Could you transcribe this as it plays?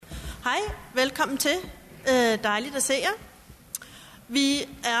Hej, velkommen til. Dejligt at se jer. Vi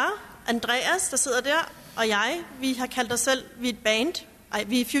er Andreas, der sidder der, og jeg. Vi har kaldt os selv, vi er et band.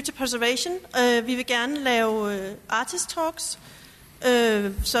 Vi er Future Preservation. Vi vil gerne lave artist talks,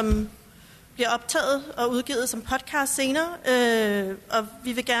 som bliver optaget og udgivet som podcast senere. Og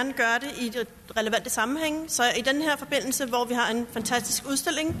vi vil gerne gøre det i det relevante sammenhæng. Så i den her forbindelse, hvor vi har en fantastisk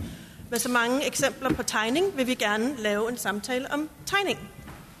udstilling med så mange eksempler på tegning, vil vi gerne lave en samtale om tegning.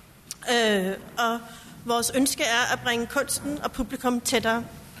 Og vores ønske er at bringe kunsten og publikum tættere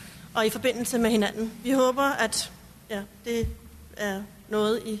og i forbindelse med hinanden. Vi håber, at det er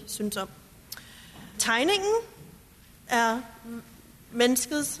noget, I synes om. Tegningen er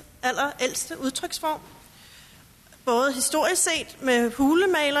menneskets allerældste udtryksform. Både historisk set med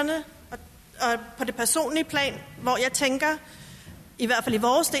hulemalerne og på det personlige plan, hvor jeg tænker, i hvert fald i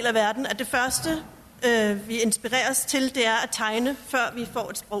vores del af verden, at det første, vi inspireres til, det er at tegne, før vi får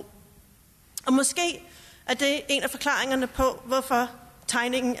et sprog. Og måske er det en af forklaringerne på, hvorfor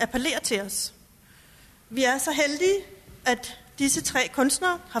tegningen appellerer til os. Vi er så heldige, at disse 3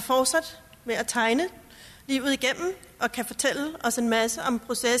 kunstnere har fortsat med at tegne livet igennem og kan fortælle os en masse om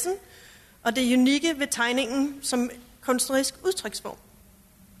processen og det unikke ved tegningen som kunstnerisk udtryksform.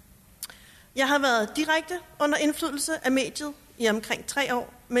 Jeg har været direkte under indflydelse af mediet i omkring 3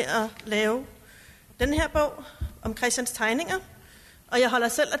 år med at lave den her bog om Christians tegninger, og jeg holder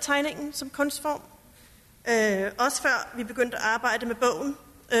selv af tegningen som kunstform. Også før vi begyndte at arbejde med bogen,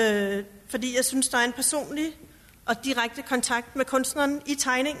 fordi jeg synes, der er en personlig og direkte kontakt med kunstneren i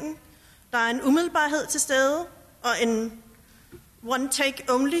tegningen. Der er en umiddelbarhed til stede og en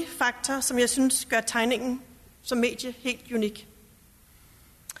one-take-only faktor, som jeg synes gør tegningen som medie helt unik.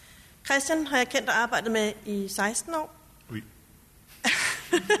 Christian har jeg kendt og arbejdet med i 16 år. Oui.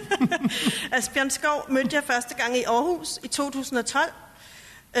 Asbjørn Skou mødte jeg første gang i Aarhus i 2012,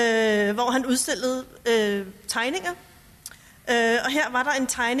 hvor han udstillede tegninger. Og her var der en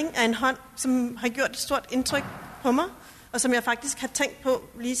tegning af en hånd, som har gjort et stort indtryk på mig, og som jeg faktisk har tænkt på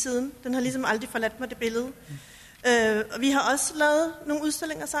lige siden. Den har ligesom aldrig forladt mig, det billede. Og vi har også lavet nogle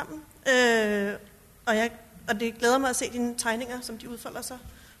udstillinger sammen, og det glæder mig at se dine tegninger, som de udfolder sig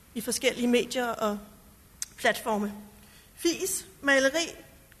i forskellige medier og platforme. Fies maleri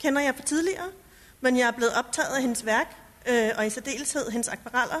kender jeg fra tidligere, men jeg er blevet optaget af hendes værk, og i særdeleshed hendes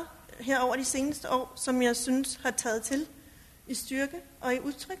akvareller her over de seneste år, som jeg synes har taget til i styrke og i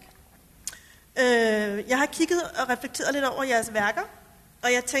udtryk. Jeg har kigget og reflekteret lidt over jeres værker,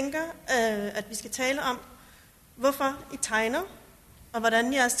 og jeg tænker, at vi skal tale om, hvorfor I tegner, og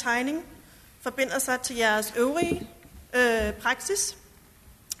hvordan jeres tegning forbinder sig til jeres øvrige praksis.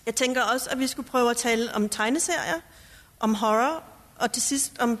 Jeg tænker også, at vi skulle prøve at tale om tegneserier, om horror, og til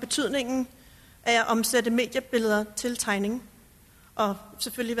sidst om betydningen af at omsætte mediebilleder til tegning. Og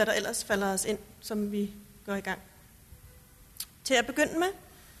selvfølgelig, hvad der ellers falder os ind, som vi går i gang. Til at begynde med,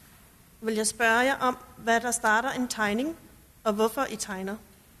 vil jeg spørge jer om, hvad der starter en tegning, og hvorfor I tegner.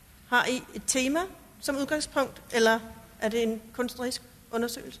 Har I et tema som udgangspunkt, eller er det en kunstnerisk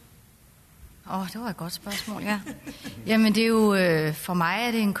undersøgelse? Det var et godt spørgsmål, ja. Jamen det er jo, for mig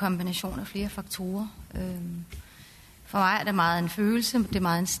er det en kombination af flere faktorer. For mig er det meget en følelse, det er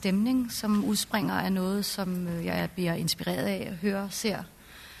meget en stemning, som udspringer af noget, som jeg bliver inspireret af at høre og ser.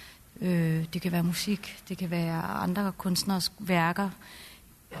 Det kan være musik, det kan være andre kunstners værker.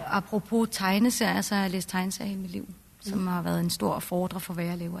 Apropos tegneserier, så har jeg læst tegneserier i mit liv, som har været en stor fordre for, hvad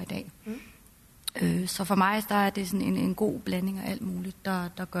jeg laver i dag. Så for mig der er det sådan en god blanding af alt muligt,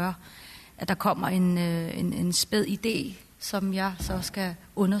 der gør, at der kommer en spæd idé, som jeg så skal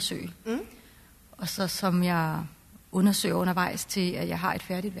undersøge. Og så som jeg undersøger undervejs til, at jeg har et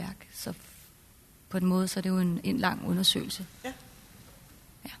færdigt værk. Så på en måde, så er det jo en lang undersøgelse. Ja.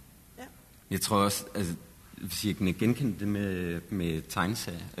 Jeg tror også, altså, hvis jeg kan genkende det med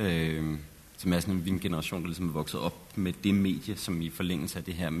tegneserier, som er sådan en generation, der ligesom er vokset op med det medie, som i forlængelse af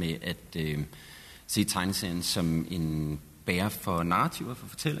det her med at se tegneserien som en bærer for narrativer, for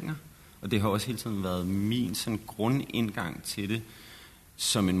fortællinger. Og det har også hele tiden været min sådan grundindgang til det,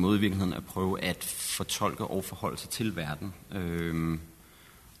 som en måde i virkeligheden at prøve at fortolke og forholde sig til verden.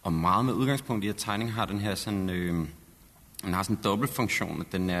 Og meget med udgangspunkt i, at tegning har den her sådan, den har sådan en dobbeltfunktion,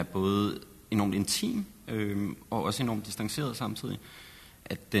 at den er både enormt intim og også enormt distanceret samtidig.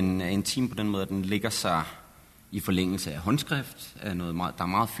 At den er intim på den måde, at den ligger sig i forlængelse af håndskrift, af noget meget, der er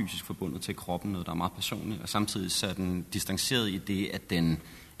meget fysisk forbundet til kroppen, noget der er meget personligt, og samtidig så er den distanceret i det, at den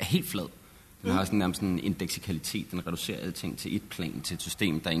er helt flad. Den har sådan nærmest en indeksikalitet, den reducerer alting til et plan, til et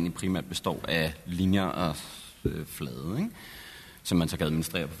system, der egentlig primært består af linjer og flade, ikke? Som man så kan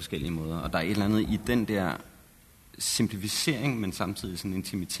administrere på forskellige måder. Og der er et eller andet i den der simplificering, men samtidig sådan en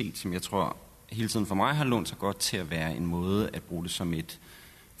intimitet, som jeg tror hele tiden for mig har lånt sig godt til at være en måde at bruge det som et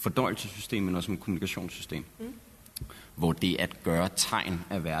fordøjelsessystem, men også som et kommunikationssystem. Hvor det at gøre tegn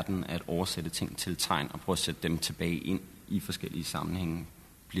af verden, at oversætte ting til tegn og prøve at sætte dem tilbage ind i forskellige sammenhænge,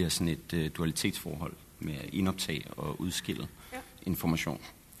 bliver sådan et dualitetsforhold med at indoptage og udskille information.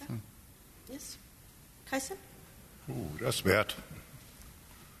 Ja. Yes. Christian? Det er svært.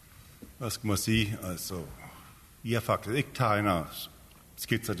 Hvad skal man sige? Altså, jeg faktisk ikke tegner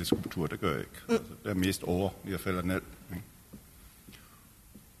skitser til skulptur, det gør jeg ikke. Altså, det er mest over, jeg falder ned.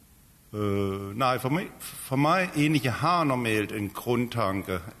 Nej, for mig egentlig, jeg har normalt en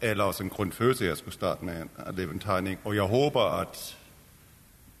grundtanke, eller også en grundfølelse, jeg skulle starte med at lave en tegning, og jeg håber,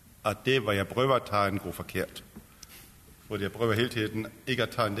 at det, hvad jeg prøver at tegne, går forkert. Fordi jeg prøver hele tiden ikke at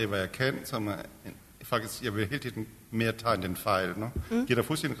tegne det, hvad jeg kan, som er faktisk, jeg vil hele tiden mere tegne den fejl. Giver der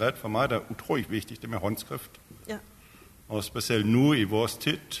fuldstændig ret for mig, der er utroligt vigtigt, det med håndskrift. Ja. Og specielt nu i vores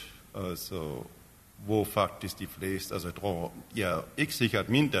tid, altså, hvor faktisk de fleste, altså jeg tror, jeg er ikke sikker, at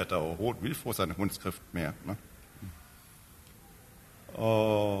min datter overhovedet vil få sådan en håndskrift mere.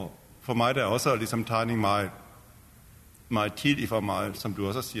 Og for mig der er også ligesom tegning meget tidlig for mig, som du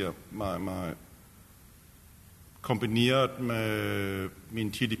også siger, meget kombineret med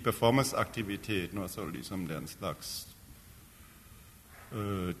min tidlige performance-aktivitet, og så ligesom der en slags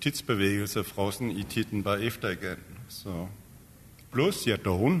tidsbevægelse frossen i tiden bare efter igen. Så plus jeg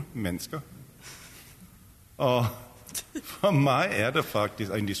doven mennesker. Og for mig er det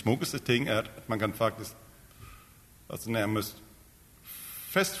faktisk, en af de smukkeste ting, at man kan faktisk altså nærmest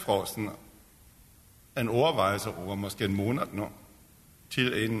fastfrossen en overvejelse over måske en måned nu,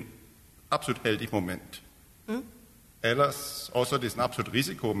 til en absolut heldig moment. Ellers også det er en absolut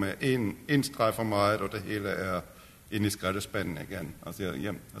risiko med en streg for meget, og det hele er inde i skraldespanden igen.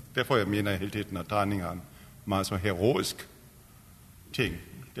 Altså, derfor jeg mener hele tiden, at tegning er en meget så heroisk ting.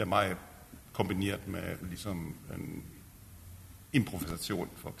 Det er meget kombineret med ligesom en improvisation,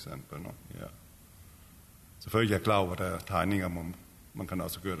 for eksempel. Ja. Selvfølgelig er jeg klar over, at der er tegninger, man kan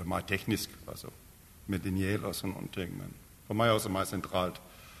også gøre det meget teknisk, altså med lineal og sådan nogle ting, men for mig er også meget centralt,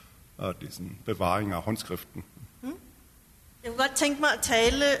 at det er sådan bevaring af håndskriften. Jeg kunne godt tænke mig at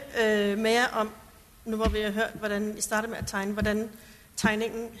tale mere om, nu hvor vi har hørt, hvordan I starter med at tegne, hvordan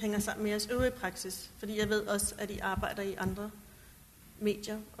tegningen hænger sammen med jeres øvrige praksis. Fordi jeg ved også, at I arbejder i andre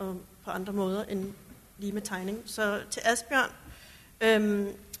medier og på andre måder end lige med tegning. Så til Asbjørn,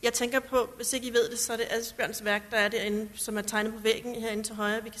 jeg tænker på, hvis ikke I ved det, så er det Asbjørns værk, der er derinde, som er tegnet på væggen herinde til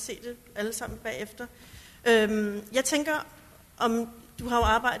højre. Vi kan se det alle sammen bagefter. Jeg tænker, om du har jo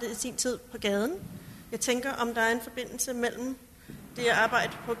arbejdet i sin tid på gaden. Jeg tænker, om der er en forbindelse mellem det at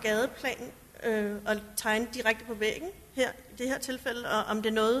arbejde på gadeplan og tegne direkte på væggen her i det her tilfælde, og om det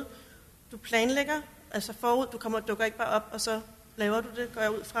er noget, du planlægger, altså forud, du dukker ikke bare op, og så laver du det, går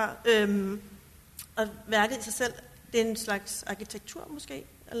jeg ud fra. Og værket i sig selv, det er en slags arkitektur måske,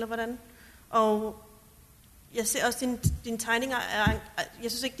 eller hvordan? Og jeg ser også, dine tegninger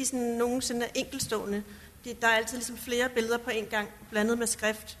jeg synes ikke, de sådan nogensinde er enkeltstående. Der er altid ligesom flere billeder på en gang, blandet med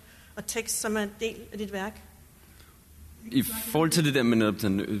skrift og tekst, som er en del af dit værk. I forhold til det der med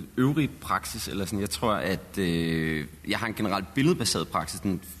den øvrige praksis, eller sådan, jeg tror, at jeg har en generelt billedbaseret praksis.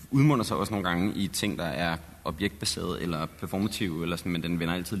 Den udmunder sig også nogle gange i ting, der er objektbaseret eller performative, eller sådan, men den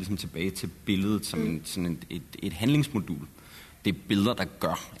vender altid ligesom tilbage til billedet som et handlingsmodul. Det er billeder, der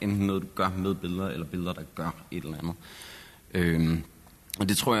gør, enten noget, du gør med billeder, eller billeder, der gør et eller andet. Og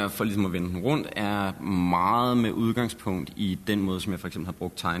det tror jeg, for ligesom at vende den rundt, er meget med udgangspunkt i den måde, som jeg for eksempel har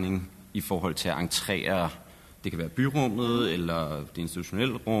brugt tegning i forhold til at entrere. Det kan være byrummet, eller det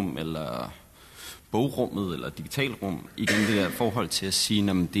institutionelle rum, eller bogrummet, eller digitalrum. Igen det der forhold til at sige,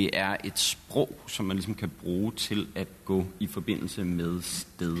 at det er et sprog, som man ligesom kan bruge til at gå i forbindelse med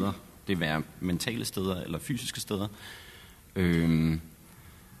steder. Det vil være mentale steder, eller fysiske steder.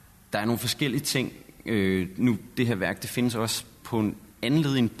 Der er nogle forskellige ting. Nu, det her værk, det findes også på en anden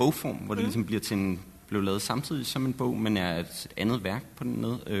led i en bogform, hvor det ligesom blev lavet samtidig som en bog, men er et andet værk på den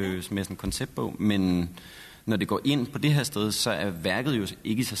ned, som er sådan en konceptbog. Men når det går ind på det her sted, så er værket jo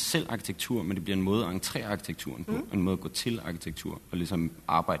ikke i sig selv arkitektur, men det bliver en måde at entrere arkitekturen på, en måde at gå til arkitektur, og ligesom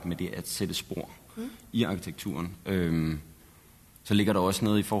arbejde med det at sætte spor i arkitekturen. Så ligger der også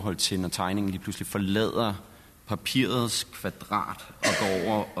noget i forhold til, når tegningen lige pludselig forlader papirets kvadrat og går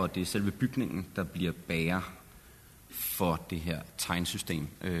over, og det er selve bygningen, der bliver bærer for det her tegnsystem.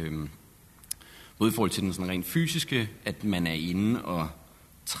 Både i forhold til den sådan rent fysiske, at man er inde og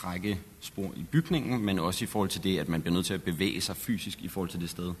trække spor i bygningen, men også i forhold til det, at man bliver nødt til at bevæge sig fysisk i forhold til det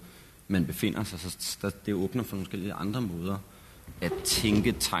sted, man befinder sig. Så det åbner for nogle forskellige andre måder at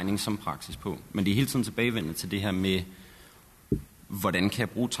tænke tegning som praksis på. Men det er hele tiden tilbagevendende til det her med, hvordan kan jeg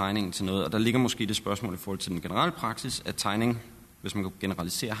bruge tegningen til noget? Og der ligger måske det spørgsmål i forhold til den generelle praksis, at tegning, hvis man kan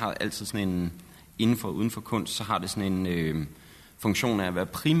generalisere, har altid sådan en, inden for og uden for kunst, så har det sådan en funktion af at være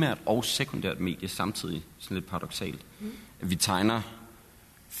primært og sekundært medie samtidig. Sådan lidt paradoksalt. At vi tegner,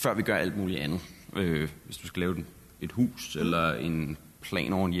 før vi gør alt muligt andet. Hvis du skal lave et hus, eller en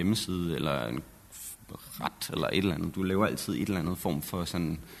plan over en hjemmeside, eller en ret, eller et eller andet. Du laver altid et eller andet form for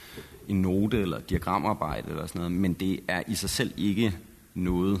sådan en note, eller diagramarbejde, eller sådan noget. Men det er i sig selv ikke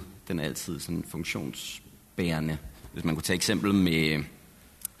noget, den er altid sådan funktionsbærende. Hvis man kunne tage eksempel med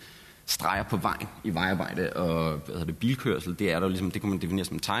streger på vejen i vejarbejde og bilkørsel, det er der ligesom, det kunne man definere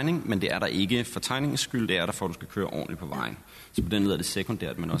som en tegning, men det er der ikke for tegningens skyld, det er der for, at du skal køre ordentligt på vejen. Så på den måde er det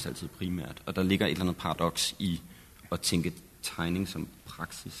sekundært, men også altid primært. Og der ligger et eller andet paradoks i at tænke tegning som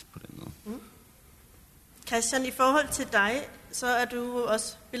praksis på den måde. Christian, i forhold til dig, så er du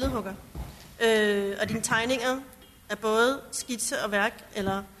også billedhugger. Og dine tegninger er både skitse og værk,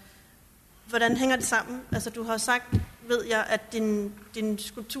 eller hvordan hænger det sammen? Altså du har sagt, ved jeg, at din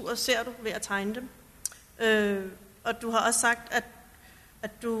skulpturer ser du ved at tegne dem. Og du har også sagt,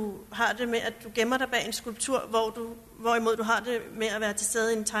 at du har det med, at du gemmer dig bag en skulptur, hvorimod du har det med at være til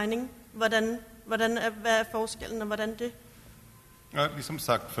stede i en tegning. Hvad er forskellen, og hvordan det? Ja, ligesom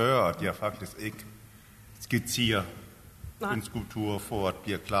sagt før, at jeg faktisk ikke skitserer en skulptur for at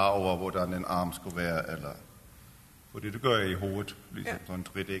blive klar over, hvordan en arm skulle være, eller fordi det gør jeg i hovedet, ligesom sådan en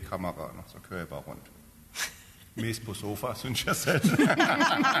 3D-kamera, og så kører jeg bare rundt. Mest på sofa, synes jeg selv.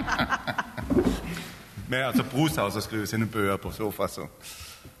 Men altså, Bruce har også skrevet sine bøger på sofa, så.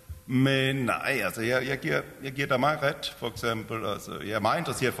 Men nej, altså, jeg giver dig meget ret, for eksempel. Altså, jeg er meget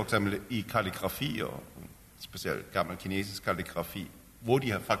interesseret, for eksempel, i kalligrafi, og specielt gammel kinesisk kalligrafi, hvor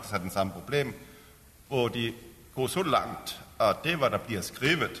de faktisk har den samme problem, hvor de går så langt, at det, hvad der bliver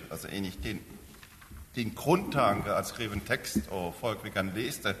skrevet, altså egentlig det er en grundtanke at skrive en tekst, og folk vil gerne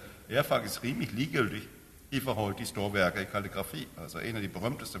læse det, er faktisk rimelig ligegyldigt i forhold til de store værker i kalligrafi. Altså en af de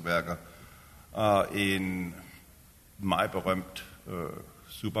berømteste værker, og en meget berømt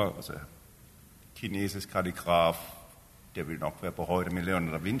altså kinesisk kalligraf, det vil nok være på højde med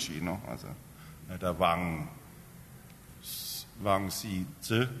Leonardo da Vinci, no? Altså, der er Wang Xi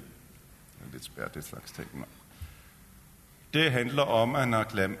Zi, lidt svært det slags ting. No? Det handler om, at han har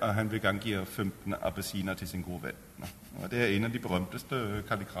glemt, at han vil gerne give 15 appelsiner til sin gode ven. No? Og det er en af de berømteste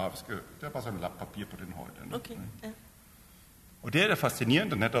kalligrafiske, det er bare sådan en lap papir på den højde. No? Okay, ja. Og det er da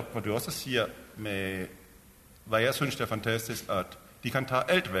fascinerende netop, hvor du også siger, med, hvad jeg synes er fantastisk, at de kan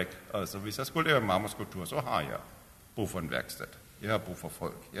tage alt væk. Altså, hvis jeg skulle lave en marmorskulptur, så har jeg brug for en værksted. Jeg har brug for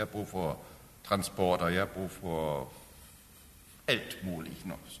folk. Jeg har brug for transporter. Jeg har brug for alt muligt.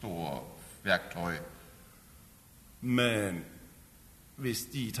 Store værktøj. Men hvis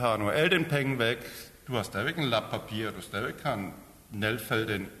de tager nu alle den penge væk, du har stadigvæk en lap papir, og du stadigvæk kan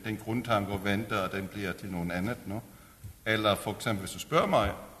nedfælde den grundtanke og vente, og den bliver til noget andet. No? Eller for eksempel, hvis du spørger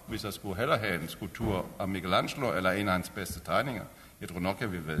mig, hvis jeg skulle hellere have en skulptur af Michelangelo, eller en af hans bedste tegninger, jeg tror nok,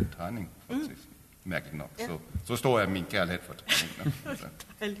 jeg vil vælge tegning, faktisk. Mærkeligt nok. Ja. Så står jeg min kærlighed for tegning.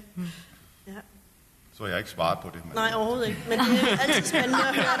 Dejligt. Ja. Så jeg har ikke svaret på det. Men nej, overhovedet ikke. Men det er altid spændende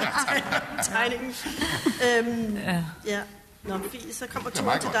at høre tegningen. Ja. Nå, Fie, så kommer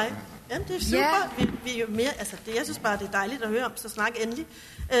turen til dig. Ja, det er super. Yeah. Vi er jo mere, altså det, jeg synes bare, det er dejligt at høre om, så snak endelig.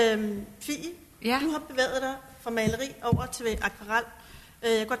 Fie, du har bevæget dig fra maleri over til akvarel.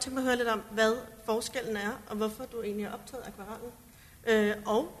 Jeg kan godt tænke mig at høre lidt om, hvad forskellen er, og hvorfor du egentlig har optaget akvarellen.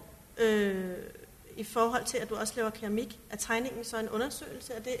 Og i forhold til, at du også laver keramik, er tegningen så en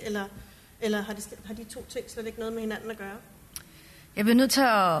undersøgelse af det, eller har de to ting slet ikke noget med hinanden at gøre? Jeg bliver nødt til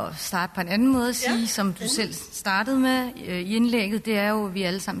at starte på en anden måde at sige, som du selv startede med i indlægget, det er jo, at vi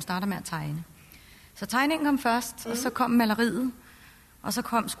alle sammen starter med at tegne. Så tegningen kom først, og så kom maleriet, og så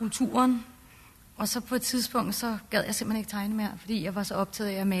kom skulpturen, og så på et tidspunkt, så gad jeg simpelthen ikke tegne mere, fordi jeg var så optaget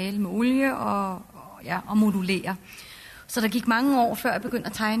af at male med olie og modulere. Så der gik mange år, før jeg begyndte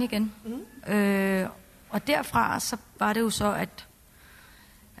at tegne igen. Og derfra, så var det jo så, at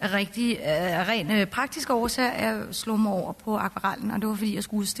ren praktisk årsag, jeg slog mig over på akvarellen, og det var fordi, jeg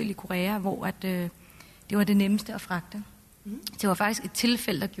skulle udstille i Korea, hvor det var det nemmeste at fragte. Det var faktisk et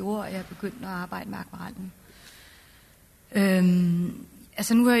tilfælde, der gjorde, at jeg begyndte at arbejde med akvarellen.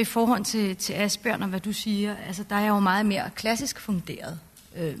 Altså nu er jeg i forhold til Asbjørn og hvad du siger, altså der er jeg jo meget mere klassisk funderet.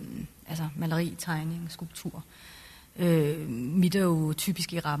 Altså maleri, tegning, skulptur. Mit er jo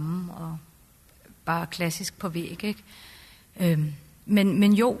typisk i rammen og bare klassisk på væg, ikke?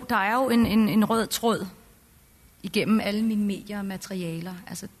 Men jo, der er jo en rød tråd igennem alle mine medier og materialer.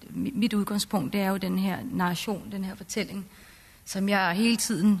 Altså mit udgangspunkt, det er jo den her narration, den her fortælling, som jeg hele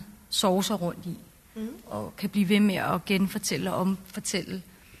tiden sovser rundt i, og kan blive ved med at genfortælle og omfortælle.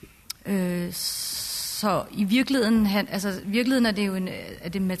 Så i virkeligheden er det jo er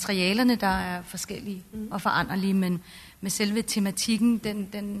det materialerne, der er forskellige og foranderlige, men med selve tematikken,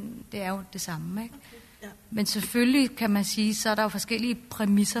 det er jo det samme, ikke? Okay, ja. Men selvfølgelig kan man sige, så er der jo forskellige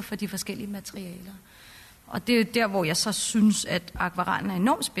præmisser for de forskellige materialer. Og det er jo der, hvor jeg så synes, at akvarellen er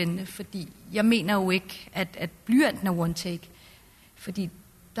enormt spændende, fordi jeg mener jo ikke, at blyanten er one take. Fordi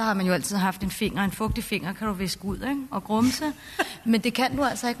der har man jo altid haft en fugtig finger, kan du viske ud, ikke? Og grumse. Men det kan du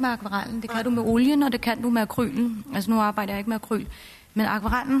altså ikke med akvarellen. Det kan du med olien, og det kan du med akrylen. Altså nu arbejder jeg ikke med akryl. Men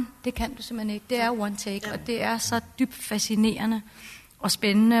akvarellen, det kan du simpelthen ikke. Det er one take, og det er så dybt fascinerende og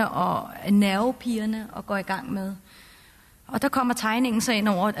spændende og nervepirrende at gå i gang med. Og der kommer tegningen så ind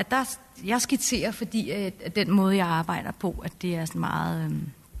over, at jeg skitserer, fordi at den måde, jeg arbejder på, at det er sådan meget...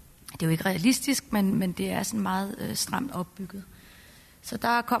 det er jo ikke realistisk, men det er sådan meget stramt opbygget. Så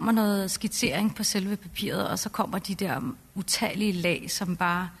der kommer noget skitsering på selve papiret, og så kommer de der utallige lag, som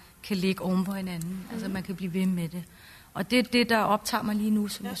bare kan ligge oven på hinanden. Altså man kan blive ved med det. Og det er det, der optager mig lige nu,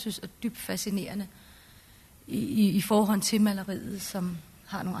 som jeg synes er dybt fascinerende i forhold til maleriet, som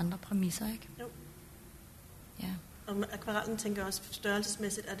har nogle andre præmisser, ikke? Jo. Ja. Og akvarellen tænker også,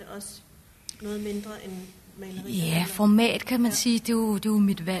 størrelsesmæssigt er det også noget mindre end maleri? Ja, format kan man sige, det er jo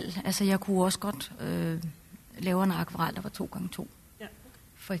mit valg. Altså jeg kunne også godt lave en akvarel, der var 2x2. Ja.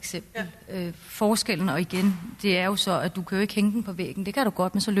 For eksempel. Ja. Forskellen, og igen, det er jo så, at du kan jo ikke hænge den på væggen. Det kan du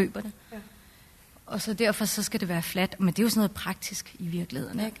godt, men så løber det. Ja. Og så derfor så skal det være fladt. Men det er jo sådan noget praktisk i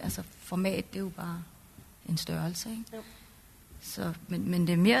virkeligheden, ikke? Altså format, det er jo bare en størrelse, ikke? Jo. Så, men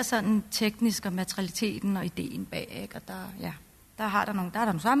det er mere sådan teknisk og materialiteten og ideen bag, ikke? Og der er der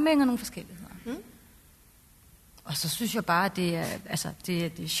nogle sammenhæng og nogle forskelligheder. Og så synes jeg bare, at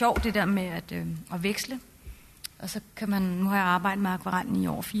det er sjovt det der med at veksle. Og så kan man, nu har jeg arbejdet med akvarellen i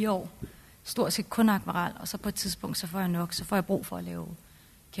over 4 år, stort set kun akvarel, og så på et tidspunkt, så får jeg brug for at lave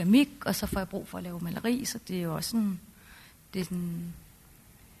keramik, og så får jeg brug for at lave maleri, så det er jo også sådan, det er sådan...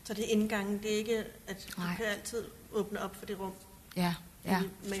 Så det er indgangen, det er ikke, at du kan altid åbne op for det rum? Ja.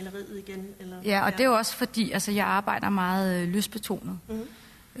 I maleriet igen? Eller, ja, og det er jo også fordi, altså jeg arbejder meget lystbetonet.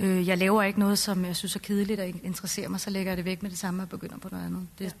 Jeg laver ikke noget, som jeg synes er kedeligt og interesserer mig, så lægger jeg det væk med det samme og begynder på noget andet.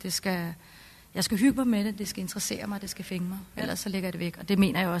 Jeg skal hygge mig med det, det skal interessere mig, det skal fænge mig, ellers så lægger jeg det væk. Og det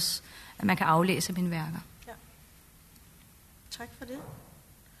mener jeg også, at man kan aflæse mine værker. Ja. Tak for det.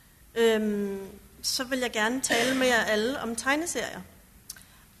 Så vil jeg gerne tale med jer alle om tegneserier.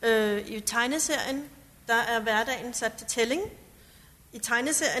 I tegneserien, der er hverdagen sat til tælling. I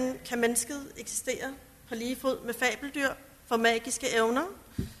tegneserien kan mennesket eksistere på lige fod med fabeldyr, få magiske evner,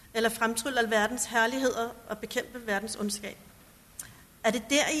 eller fremtrylle alverdens herligheder og bekæmpe verdens ondskab. Er det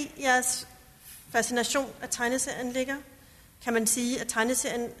der i jeres fascination af tegneserien ligger? Kan man sige, at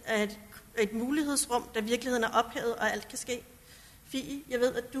tegneserien er et mulighedsrum, der virkeligheden er ophævet, og alt kan ske? Fie, jeg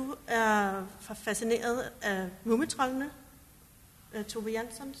ved, at du er fascineret af mumitrollene. Tove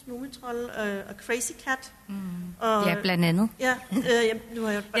Janssons Mumitrold og Crazy Cat. Og, ja, blandt andet. Ja, nu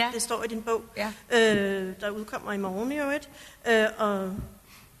har jeg det står i din bog, der udkommer i morgen i øvrigt. Og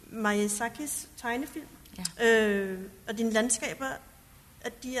Miyazakis tegnefilm. Ja. Og dine landskaber,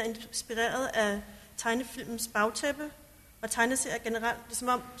 at de er inspireret af tegnefilmens bagtæppe og tegneserier generelt. Det er som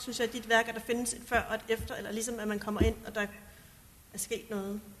om, synes jeg, at dit værk, at der findes et før og et efter, eller ligesom at man kommer ind, og der er sket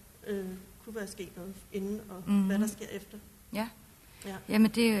noget, kunne være sket noget inden, og hvad der sker efter. Ja.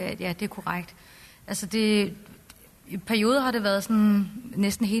 Jamen det er korrekt. Altså i perioder har det været sådan,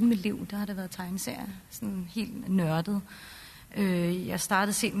 næsten hele mit liv, der har det været tegneserier, sådan helt nørdet. Jeg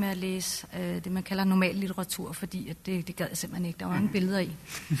startede sent med at læse det, man kalder normal litteratur, fordi at det gad jeg simpelthen ikke. Der var ingen billeder i.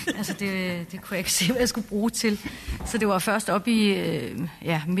 Altså det kunne jeg ikke se, hvad jeg skulle bruge til. Så det var først op i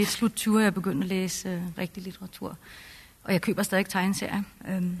midt-slut 20'er, jeg begyndte at læse rigtig litteratur. Og jeg køber stadig tegneserier.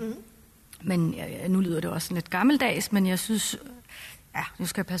 Men nu lyder det også lidt gammeldags, men jeg synes... Ja, nu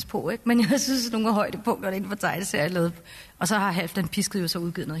skal jeg passe på, ikke? Men jeg synes, nogle af højdepunkterne inden for tegneserier lavet. Og så har Halvdan Pisket jo så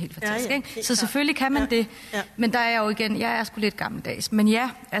udgivet noget helt fantastisk, ikke? Så selvfølgelig kan man det. Ja. Men der er jeg jo igen, jeg er sgu lidt gammeldags. Men ja,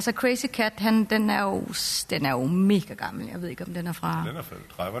 altså Crazy Cat, den er jo mega gammel. Jeg ved ikke, om den er fra... Den er fra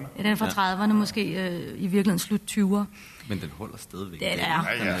 30'erne. Ja, den er fra 30'erne, måske i virkeligheden slut 20'er. Men den holder stadigvæk. Den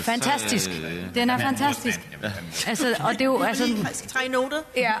er fantastisk. Den er fantastisk. Altså, og det er jo... Altså, jeg skal trække noter.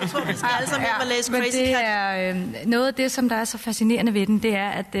 Ja. Jeg tror, vi skal alle sammen hjem og læse Crazy Cat. Men det er noget af det, som der er så fascinerende ved den, det er,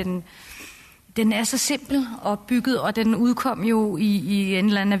 at den er så simpel opbygget, og den udkom jo i en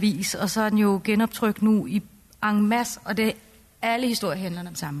eller anden avis, og så er den jo genoptrykt nu i en masse, og det alle historier handler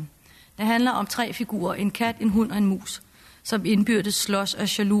om sammen. Det handler om 3 figurer, en kat, en hund og en mus, som indbyrdes slås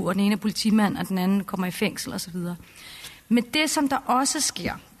og jaloux, og den ene er politimand, og den anden kommer i fængsel osv. Men det, som der også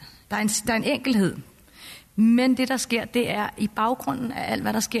sker, der er en enkelhed, men det, der sker, det er i baggrunden af alt,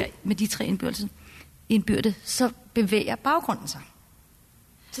 hvad der sker med de 3 indbyrdes, så bevæger baggrunden sig.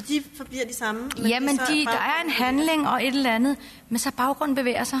 Så de forbliver de samme? Jamen, der er en handling og et eller andet, men så baggrunden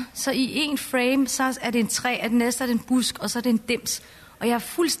bevæger sig. Så i en frame, så er det en træ, og den næste er det en busk, og så er det en dims. Og jeg er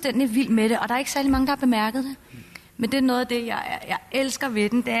fuldstændig vild med det, og der er ikke særlig mange, der har bemærket det. Men det er noget af det, jeg elsker ved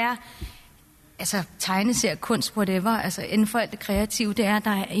den, det er, altså tegneserie, kunst, whatever, altså inden for alt det kreative, det er, at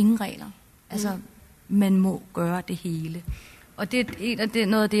der er ingen regler. Altså, man må gøre det hele. Og det er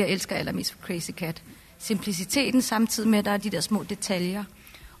noget af det, jeg elsker allermest for Crazy Cat. Simpliciteten, samtidig med, at der er de der små detaljer.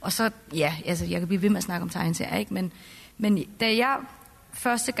 Og så, ja, altså, jeg kan blive ved med at snakke om tegneserier, ikke? Men da jeg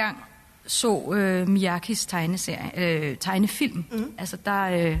første gang så Miyakis tegnefilm, altså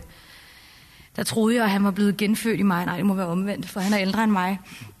der troede jeg, at han var blevet genfødt i mig. Nej, det må være omvendt, for han er ældre end mig.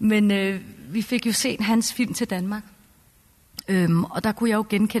 Men vi fik jo set hans film til Danmark. Og der kunne jeg jo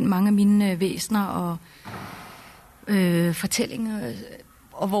genkende mange af mine væsener og fortællinger,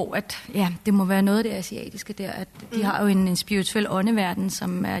 og hvor at, ja, det må være noget af det asiatiske der, at de har jo en spirituel åndeverden,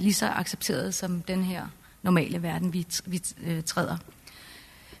 som er lige så accepteret som den her normale verden, vi træder.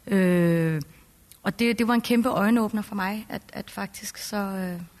 Og det var en kæmpe øjenåbner for mig, at faktisk så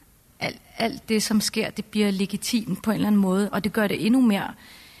alt det, som sker, det bliver legitimt på en eller anden måde, og det gør det endnu mere,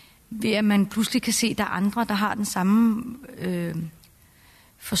 ved at man pludselig kan se, at der er andre, der har den samme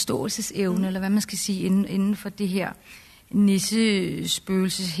forståelsesevne, eller hvad man skal sige, inden for det her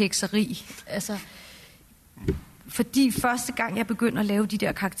nissespøgelseshekseri. Altså, fordi første gang jeg begyndte at lave de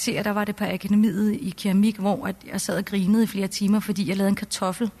der karakterer, der var det på akademiet i keramik, hvor jeg sad og grinede i flere timer, fordi jeg lavede en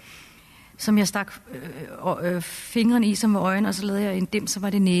kartoffel, som jeg stak fingrene i som var øjne, og så lavede jeg en dims, så var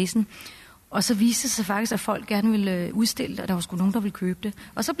det næsen. Og så viste det sig faktisk, at folk gerne ville udstille det, og der var sgu nogen, der ville købe det.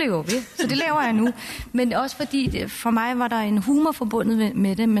 Og så blev jeg jo ved, så det laver jeg nu. Men også fordi, for mig var der en humor forbundet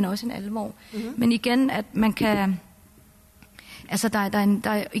med det, men også en alvor. Men igen, at man kan... Altså, der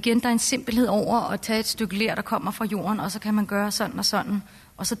er en simpelhed over at tage et stykke ler, der kommer fra jorden, og så kan man gøre sådan og sådan.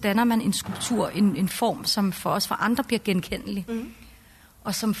 Og så danner man en skulptur, en form, som for os for andre bliver genkendelig.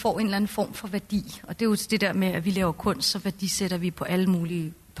 Og som får en eller anden form for værdi. Og det er jo det der med, at vi laver kunst, så værdisætter vi på alle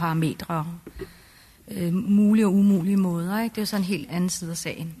mulige parametre. Mulige og umulige måder, ikke? Det er jo sådan en helt anden side af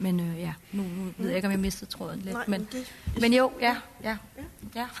sagen. Men ja, nu ved jeg ikke, om jeg mistede tråden lidt. Nej, men jo, ja.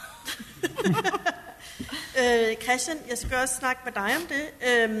 Christian, jeg skal også snakke med dig om det.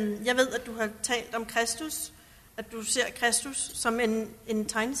 Jeg ved, at du har talt om Kristus, at du ser Kristus som en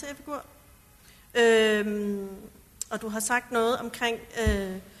tegneseriefigur. Og du har sagt noget omkring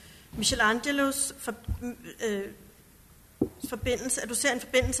Michelangelos forbindelse, at du ser en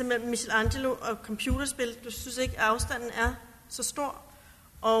forbindelse mellem Michelangelo og computerspil. Du synes ikke, at afstanden er så stor,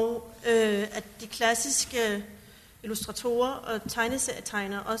 og at de klassiske illustratorer og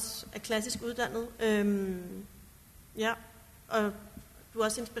tegneserietegnere også er klassisk uddannet. Ja, og du er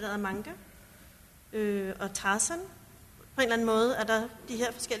også inspireret af manga og Tarzan. På en eller anden måde er der de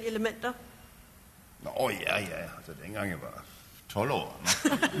her forskellige elementer. Nå ja, altså dengang jeg var 12 år. Nu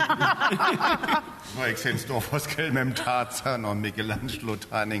har jeg ikke set en stor forskel mellem Tarzan og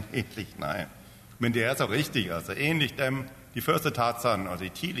Michelangelo-tegning, egentlig, nej. Men det er så rigtigt, altså egentlig de første Tarzan og de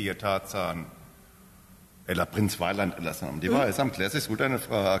tidlige Tarzan, eller Prins Weiland, eller sådan, det var jo sammen klassisk uddannet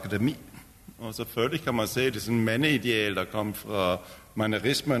fra akademi. Og selvfølgelig kan man se, det er sådan en mandeideal, der kom fra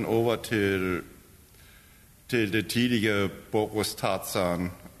mannerismen over til det tidlige Boris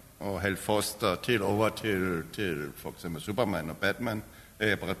Tarzan, og Hal Foster til over til for eksempel Superman og Batman.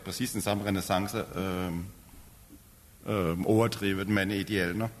 Præcis den samme renaissance overdrivet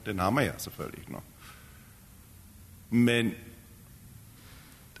mandeideal. Den har man ja selvfølgelig. Men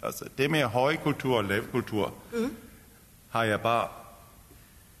altså, det med højkultur og lavkultur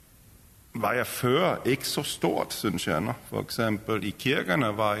var jeg før ikke så stort, synes jeg. For eksempel i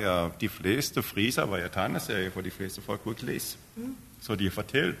kirkerne var jeg de fleste friser, var jeg tegneserie, for de fleste folk kunne ikke læse. Så de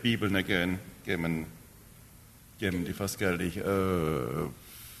fortalte Bibelen igen gennem de forskellige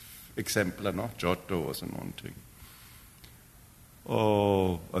eksempler, Giotto og sådan nogle ting.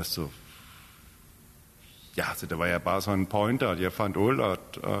 Og altså, ja, så det var jeg bare sådan en pointer, at jeg fandt ud,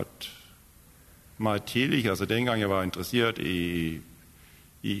 at meget tidligt, altså dengang jeg var interesseret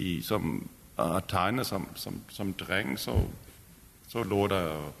i som at tegne som dreng, så lå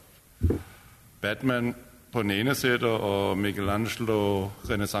der Batman på den ene side, og Michelangelo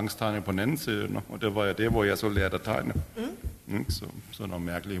renaissance-tegning på den anden side. Og det var det, hvor jeg så lærte at tegne. Så nogle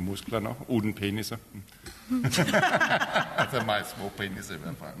mærkelige muskler, uden penisse. Altså meget små penisse i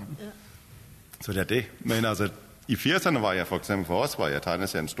hvert fald. Ja. Så det er det. Men altså, i 80'erne var jeg for eksempel for os, var jeg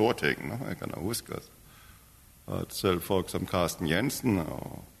tegnet en stor ting, jeg kan da huske. Og selv folk som Carsten Jensen,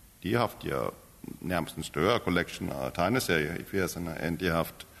 og de har haft nærmest en større collection af tegneserier i 80'erne, end de har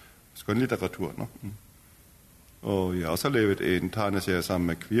haft skønlitteratur. No? Og jeg har også lavet en tegneserie sammen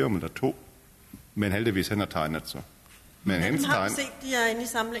med Kvirm eller 2, men heldigvis han har tegnet så. Men hans har du set, de er inde i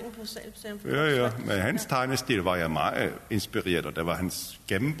samlingen på Salmuseum. Ja, men hans tegnestil var jeg meget inspireret, og der var hans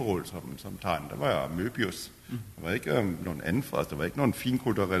gennembrud som tegner. Der var jeg Möbius. Der var ikke nogen anden fra os, der var ikke nogen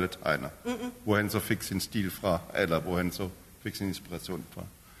finkulturelle tegner, hvor han så fik sin stil fra, eller hvor han så fik sin inspiration fra.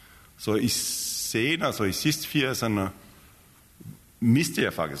 Så i sidste 80'erne, mistede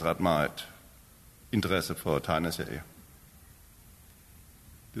jeg faktisk ret meget interesse for tegneserier.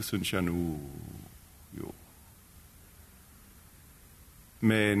 Det synes jeg nu jo.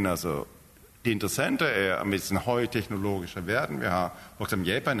 Men altså, det interessante er, at med sådan en høj teknologisk verden, vi har, for eksempel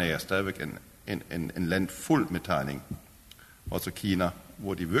Japan er stadigvæk en land fuld med tegning. Også Kina,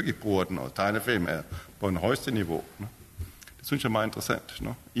 hvor de virkelig bruger den, og tegnefilm er på en højeste niveau. Ne? Det synes jeg er meget interessant,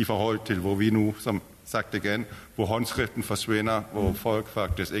 ne? I forhold til, hvor vi nu, som sagt igen, hvor håndskriften forsvinder, hvor folk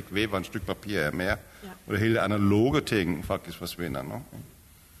faktisk ikke ved, hvad en stykke papir er mere, hvor det hele analoge ting faktisk forsvinder. Ne?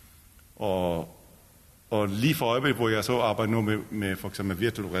 Og lige for øjeblikket, hvor jeg så arbejder nu med for eksempel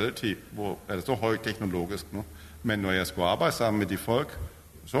virtual reality, hvor er det så højt teknologisk nu, men når jeg skulle arbejde sammen med de folk,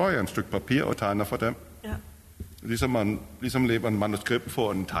 så har jeg en stykke papir og tegner for dem. Ja. Ligesom lever en manuskript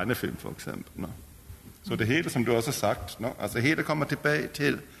for en tegnefilm, for eksempel. No? Så det hele, som du også har sagt, no? Altså hele kommer tilbage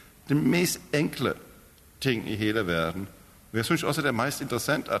til det mest enkle ting i hele verden. Og jeg synes også, det er mest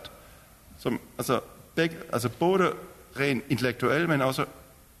interessant, at både rent intellektuelt, men også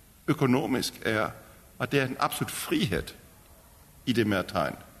økonomisk er, at det er en absolut frihed i det med at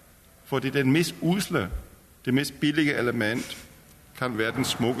tegne. For det er den mest usle, det mest billige element, kan være den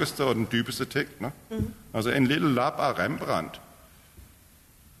smukkeste og den dybeste tekst. No? Altså en lille lap af Rembrandt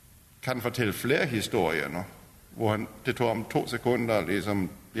kan fortælle flere historier, no? Hvor det tog om 2 sekunder, ligesom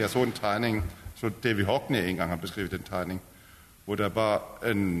jeg så en tegning, så David Hockney engang har beskrevet den tegning, hvor der var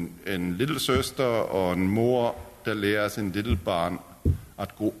en lille søster og en mor, der lærer sin lille barn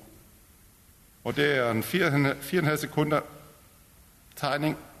at gå. Og det er en 4,5 sekunder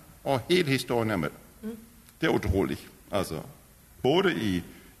tegning, og hele historien er med. Det er utroligt. Altså, både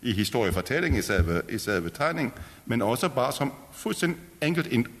i historiefortælling, i selve tegning, men også bare som fuldstændig enkelt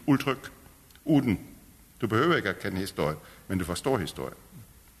en udtryk uden. Du behøver ikke at kende historien, men du forstår historien.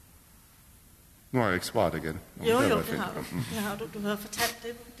 Nu har jeg ikke svaret igen. Jo, det har du. Du har fortalt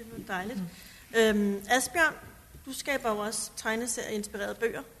det. Det var dejligt. Asbjørn, du skaber jo også tegneserieinspirerede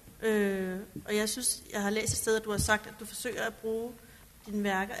bøger. Og jeg synes, jeg har læst et sted, at du har sagt, at du forsøger at bruge dine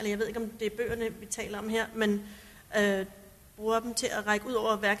værker, eller jeg ved ikke, om det er bøgerne, vi taler om her, men bruger dem til at række ud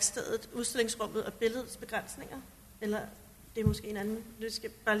over værkstedet, udstillingsrummet og billedets begrænsninger. Eller det er måske en anden. Du skal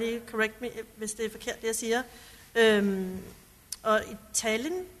bare lige correct me, hvis det er forkert, det jeg siger. Og i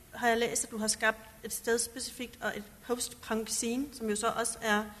Tallinn har jeg læst, at du har skabt et sted specifikt og et post-punk scene, som jo så også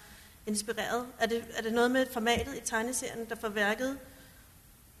er inspireret. Er det noget med formatet i tegneserien, der får værket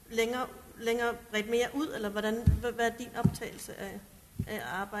længere bredt mere ud, eller hvad er din optagelse af at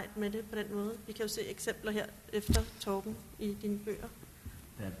arbejde med det på den måde? Vi kan jo se eksempler her efter Torben i dine bøger.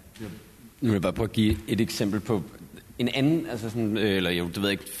 Nu vil jeg bare prøve at give et eksempel på en anden, altså sådan, eller jo, det ved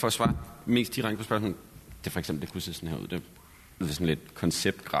jeg ikke, for at svare mest direkte på spørgsmålet. Det er for eksempel, det kunne se sådan her ud. Det er sådan lidt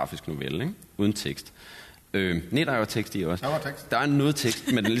konceptgrafisk novelle, ikke? Uden tekst. Nej, der er jo tekst i også. Der er noget tekst,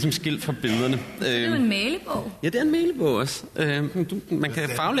 men den er ligesom skilt fra billederne. Så det er jo en malebog. Ja, det er en malebog også. Man kan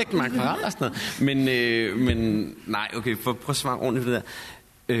farvelægge den akvarel og sådan noget. Men nej, okay, for at prøve at svare ordentligt på det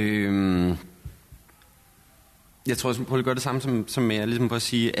der. Jeg tror, jeg prøver at gøre det samme som jeg ligesom på at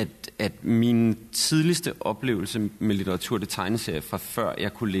sige, at min tidligste oplevelse med litteratur, det tegneserier, fra før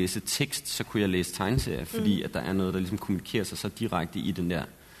jeg kunne læse tekst, så kunne jeg læse tegneserier, fordi at der er noget, der ligesom kommunikerer sig så direkte i den der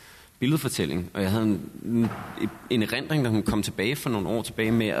billedfortælling. Og jeg havde en erindring, der kom tilbage for nogle år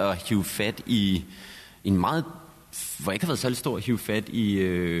tilbage med at hive fat i en meget, hvor jeg ikke har været særlig stor, at hive fat i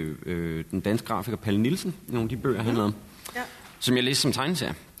den danske grafiker Palle Nielsen, nogle af de bøger, han havde. Ja. Som jeg læste som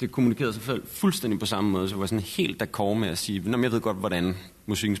tegneserie. Det kommunikerede sig selv fuldstændig på samme måde, så jeg var sådan helt d'accord med at sige, jeg ved godt, hvordan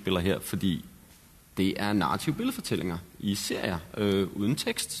musikken spiller her, fordi det er narrative billedfortællinger i serier, uden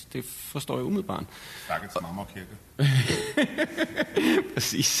tekst. Det forstår jeg umiddelbart. Stakkels Marmorkirke.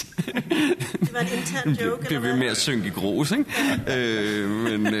 Præcis. Det var en intern joke. Det vil mere synke i grus, ikke?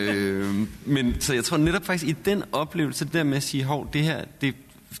 Men så jeg tror netop faktisk i den oplevelse, det der med at sige, hov, det her,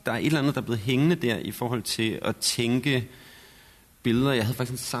 der er et eller andet, der er blevet hængende der i forhold til at tænke billeder. Jeg havde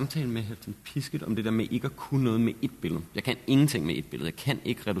faktisk en samtale med Helten Pisket om det der med ikke at kunne noget med et billede. Jeg kan ingenting med et billede. Jeg kan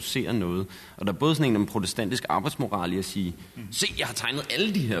ikke reducere noget. Og der er både sådan en protestantisk arbejdsmoral i at sige, se, jeg har tegnet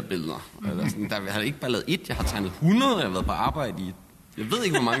alle de her billeder. Eller sådan, der har ikke bare lavet et, jeg har tegnet 100, jeg har været på arbejde i, jeg ved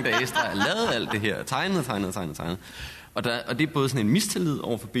ikke, hvor mange dage jeg har lavet alt det her. Tegnet. Og det er både sådan en mistillid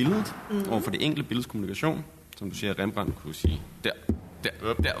over for billedet, over for det enkelte billeds kommunikation. Som du siger, Rembrandt kunne sige, der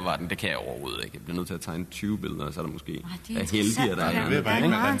var den, det kan jeg overhovedet ikke. Jeg bliver nødt til at tegne 20 billeder, og så er der måske heldige, at der er jeg ved bare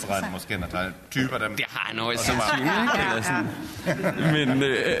ikke, at Rembrandt måske har tegnet 20 af dem. Det har han også sandsynligt,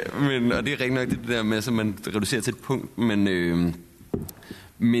 men og det er rigtig nok det der med, at man reducerer til et punkt, men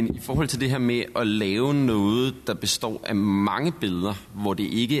i forhold til det her med at lave noget, der består af mange billeder, hvor det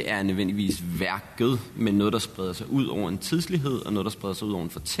ikke er nødvendigvis værket, men noget, der spreder sig ud over en tidslighed, og noget, der spreder sig ud over en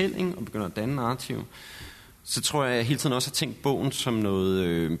fortælling, og begynder at danne narrativ, så tror jeg hele tiden også har tænkt bogen som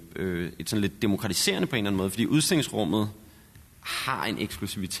noget et sådan lidt demokratiserende på en eller anden måde, fordi udstillingsrummet har en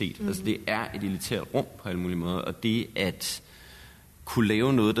eksklusivitet. Altså det er et elitært rum på alle mulige måder, og det at kunne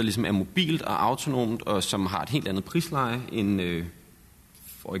lave noget, der ligesom er mobilt og autonomt, og som har et helt andet prisleje end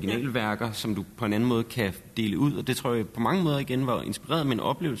originale værker, som du på en anden måde kan dele ud, og det tror jeg på mange måder igen var inspireret med en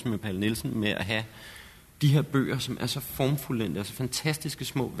oplevelse med Palle Nielsen, med at have de her bøger, som er så formfuldendte, altså fantastiske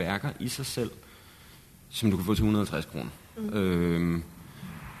små værker i sig selv, som du kan få til 150 kroner.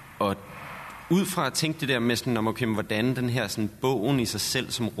 Og ud fra at tænke det der med sådan, okay, hvordan den her sådan, bogen i sig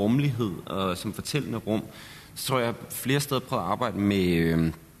selv som rummelighed og som fortællende rum, så tror jeg flere steder prøver at arbejde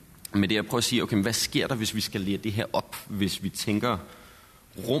med det at prøve at sige, okay, hvad sker der, hvis vi skal lære det her op, hvis vi tænker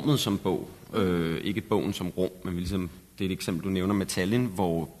rummet som bog, ikke bogen som rum, men ligesom, det er et eksempel, du nævner med Tallinn,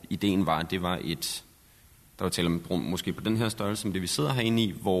 hvor ideen var, at det var der var tale om et rum måske på den her størrelse, som det vi sidder herinde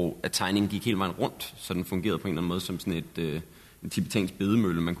i, hvor at tegningen gik hele vejen rundt, så den fungerede på en eller anden måde som sådan en tibetansk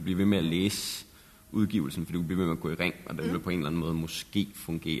bedemølle. Man kunne blive ved med at læse udgivelsen, fordi du kunne blive ved med at gå i ring, og den ville på en eller anden måde måske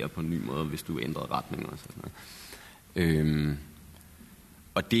fungere på en ny måde, hvis du ændrede retning og sådan noget.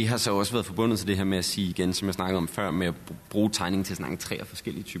 Og det har så også været forbundet til det her med at sige igen, som jeg snakkede om før, med at bruge tegning til sådan 3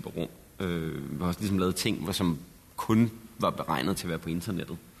 forskellige typer rum. Vi har også ligesom lavet ting, som kun var beregnet til at være på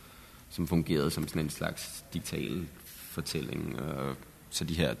internettet, som fungerede som sådan en slags digital fortælling. Så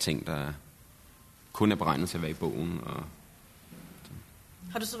de her ting, der kun er beregnet til at være i bogen.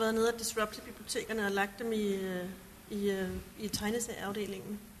 Har du så været nede og disrupte bibliotekerne og lagt dem i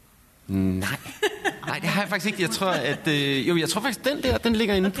tegneserieafdelingen? Nej, det har jeg faktisk ikke. Jeg tror, jeg tror faktisk, den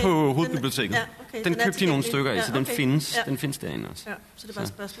ligger inde på hovedbiblioteket. Den købte de nogle stykker i, så den findes derinde også. Ja, så det er bare et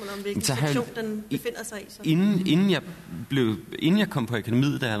spørgsmål om, hvilken sektion den befinder sig i. Så. Inden jeg kom på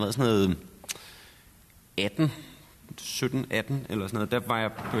akademiet, der har været sådan noget 17-18 eller sådan noget, der var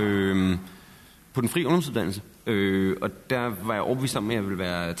jeg på den frie ungdomsuddannelse, og der var jeg overbevist om, at jeg ville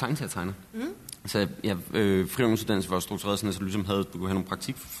være tegneserietegner. Så fri ungdomsuddannelse var struktureret sådan, at du ligesom du kunne have nogle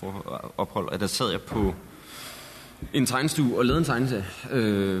praktikophold, og der sad jeg på en tegnestue og lavede en tegneserie,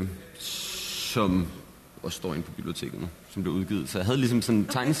 som også står inde på biblioteket nu, som blev udgivet. Så jeg havde ligesom sådan en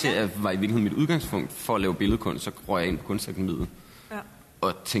tegneserie, var i virkeligheden mit udgangspunkt for at lave billedkunst, så røg jeg ind på kunstakademiet. Ja.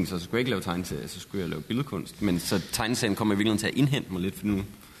 Og tænkte så skulle jeg ikke lave tegneserie, så skulle jeg lave billedkunst. Men så tegneserien kommer i virkeligheden til at indhente mig lidt, for nu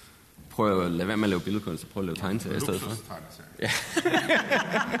prøver jeg at lade være med at lave billedkunst, og prøve at lave tegneserie i stedet for. Ja.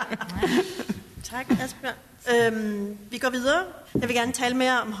 Tak, Asbjørn. Vi går videre. Jeg vil gerne tale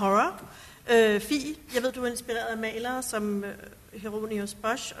mere om horror. Fie, jeg ved, du er inspireret af malere som Hieronymus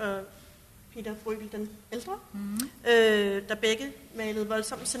Bosch og Peter Bruegel den ældre, der begge malede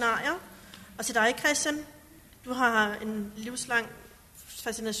voldsomme scenarier. Og til dig, Christian, du har en livslang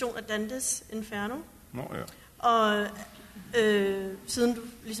fascination af Dantes Inferno. Nå ja. Og siden du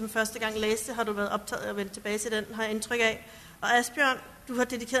ligesom første gang læste, har du været optaget af at vende tilbage til den, har jeg indtryk af. Og Asbjørn, du har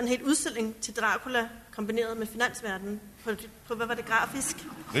dedikeret en hel udstilling til Dracula, kombineret med finansverdenen. På hvad var det, grafisk?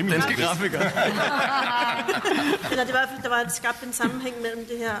 Danske grafikere. Eller det var i hvert fald, der var skabt en sammenhæng mellem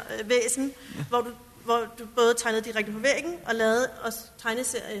det her væsen, hvor du både tegnede direkte på væggen, og lavede også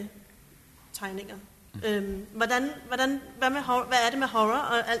tegneserietegninger. Hvad er det med horror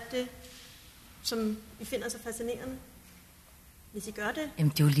og alt det, som I finder så fascinerende, hvis I gør det?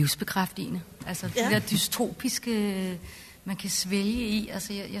 Jamen, det er jo livsbekræftigende. Altså, det der dystopiske, man kan svælge i.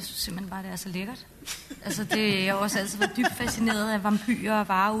 Altså, jeg synes simpelthen bare, det er så lækkert. Altså, jeg har også altid været dybt fascineret af vampyrer og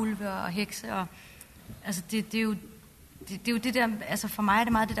varulve og hekse. Og, altså, det er jo det der, altså for mig er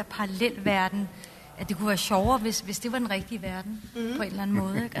det meget det der parallelverden, at det kunne være sjovere, hvis det var den rigtige verden, på en eller anden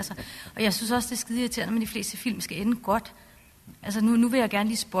måde. Ikke? Altså, og jeg synes også, det er skide irriterende, men de fleste film skal ende godt. Altså nu vil jeg gerne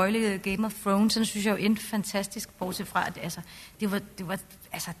lige spoile Game of Thrones, så synes jeg jo endte fantastisk, bortset fra, at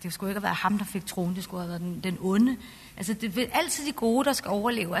det skulle ikke have været ham, der fik tronen, det skulle have været den onde. Altså det er altid de gode, der skal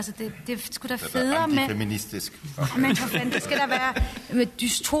overleve. Altså det skulle da federe med... Antifeministisk. Men for fanden, det skal der være med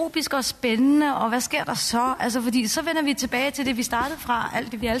dystopisk og spændende, og hvad sker der så? Altså fordi så vender vi tilbage til det, vi startede fra,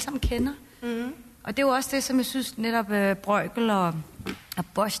 alt det, vi alle sammen kender. Mm. Og det er jo også det, som jeg synes netop Bruegel og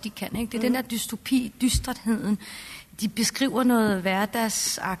Bosch, de kan, ikke? Det er den der dystopi, dystertheden. De beskriver noget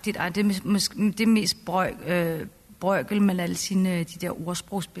hverdagsagtigt. Det er mest Bruegel med alle sine de der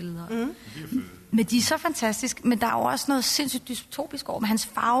ordsprogsbilleder. Mm. Men de er så fantastiske. Men der er jo også noget sindssygt dystopisk over med hans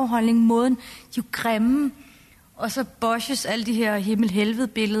farveholdning, måden, de er jo grimme. Og så Bosches alle de her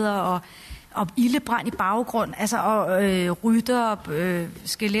himmel-helvede-billeder og ildebrand i baggrund, altså og rytter,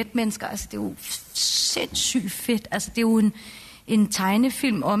 skeletmennesker. Altså det er jo sindssygt fedt. Altså det er jo en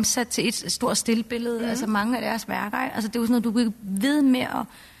tegnefilm omsat til et stort stillbillede, altså mange af deres værker. Altså det er jo sådan noget, du kan ved med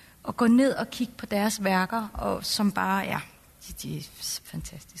at gå ned og kigge på deres værker, og som bare, ja, de er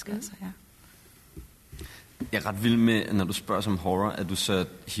fantastiske, altså, ja. Jeg er ret vild med, når du spørger som horror, at du så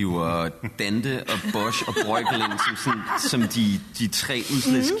hiver Dante og Bosch og Bruegel som de tre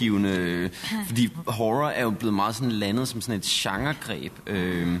udslagsgivende, fordi horror er jo blevet meget sådan landet som sådan et genregreb,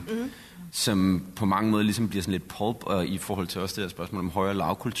 som på mange måder ligesom bliver sådan lidt pulp, og i forhold til også det her spørgsmål om højere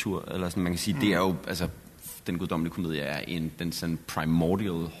lavkultur, eller sådan, man kan sige, det er jo, altså, den guddommelige komedie er den sådan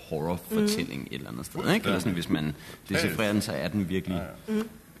primordial horror-fortælling et eller andet sted, ikke? Eller sådan, hvis man decifrerer den, så er den virkelig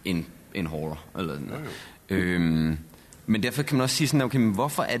en horror, eller sådan noget. Men derfor kan man også sige sådan, okay, men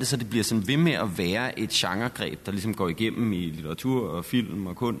hvorfor er det så, det bliver sådan ved med at være et genregreb, der ligesom går igennem i litteratur og film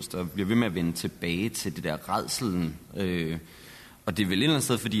og kunst, og bliver ved med at vende tilbage til det der rædselen, og det er vel et eller andet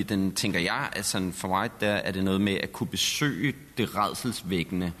sted, fordi den, tænker jeg, at sådan for mig, der er det noget med at kunne besøge det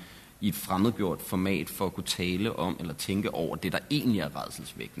rædselsvækkende i et fremmedgjort format, for at kunne tale om eller tænke over det, der egentlig er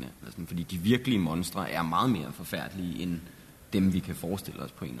rædselsvækkende. Altså, fordi de virkelige monstre er meget mere forfærdelige, end dem, vi kan forestille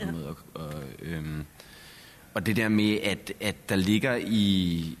os på en eller anden måde. Og det der med, at der ligger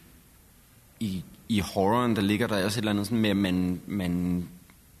i horroren, der ligger der også et eller andet sådan med,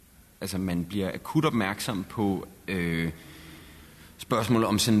 at man bliver akut opmærksom på spørgsmålet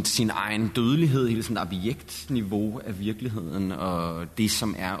om sin egen dødelighed, hele sådan et abjekt-niveau af virkeligheden, og det,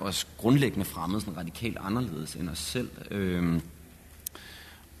 som er os grundlæggende fremmed, sådan radikalt anderledes end os selv.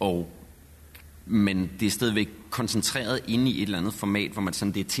 Men det er stadigvæk koncentreret inde i et eller andet format, hvor man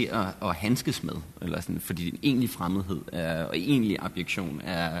sådan, det er til at handskes med, eller sådan, fordi den egentlige fremmedhed og egentlig abjektion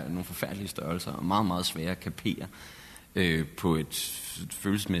er nogle forfærdelige størrelser, og meget, meget svære at kapere på et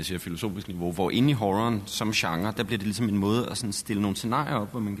følelsesmæssigt og filosofisk niveau, hvor inde i horroren som genre, der bliver det ligesom en måde at sådan stille nogle scenarier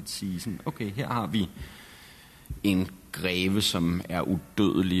op, hvor man kan sige sådan, okay, her har vi en greve, som er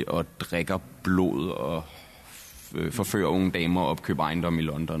udødelig og drikker blod og forfører unge damer og opkøber ejendom i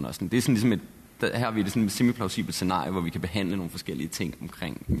London. Og sådan. Det er sådan ligesom her har vi det sådan et semi-plausibelt scenarie, hvor vi kan behandle nogle forskellige ting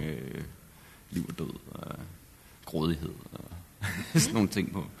omkring liv og død og grådighed og sådan nogle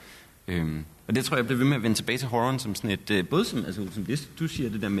ting på. Og det tror jeg bliver ved med at vende tilbage til horroren som sådan et, både som det, du siger,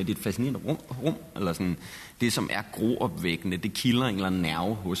 det der med, det er et fascinerende rum, eller sådan, det som er groopvækkende, det kilder en eller anden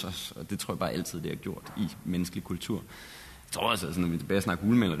nerve hos os, og det tror jeg bare altid, det har gjort i menneskelig kultur. Jeg tror også, når vi tilbage og snakker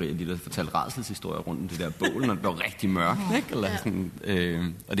hulemalerier, de der fortalte rædselshistorier rundt om det der bål, når det blev rigtig mørkt, ikke? Eller sådan,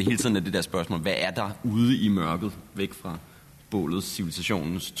 og det hele tiden er det der spørgsmål, hvad er der ude i mørket, væk fra bålets,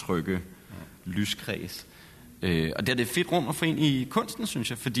 civilisationens trygge lyskreds? Og det er et fedt rum at få ind i kunsten, synes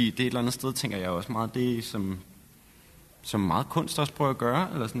jeg, fordi det er et eller andet sted, tænker jeg også meget, det som meget kunst også prøver at gøre,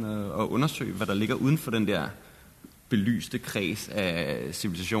 eller sådan at undersøge, hvad der ligger uden for den der belyste kreds af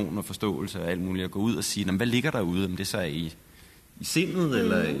civilisation og forståelse og alt muligt, at gå ud og sige, hvad ligger derude, om det så er i sindet,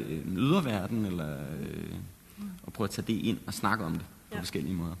 eller i den ydre verden, eller at prøve at tage det ind og snakke om det på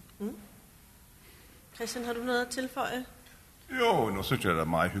forskellige måder. Christian, har du noget at tilføje? Jo, nu synes jeg, det er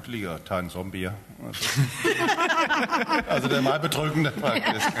meget hyggeligt at tegne zombier. Altså, det er meget betryggende,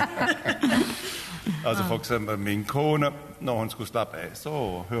 faktisk. Altså, for eksempel min kone, når hun skulle slappe af,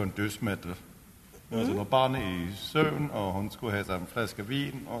 så hører hun dødsmetal. Altså, når barnet i søvn, og hun skulle have sig en flaske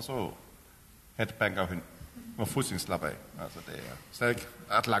vin, og så headbanger hun. Og fuldstændig slappe af. Altså, det er stadig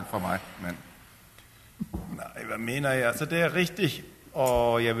ret langt fra mig, men... Nej, hvad mener jeg? Altså, det er rigtigt,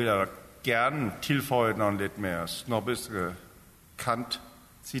 og jeg vil da gerne tilføje nogle lidt mere snobbiske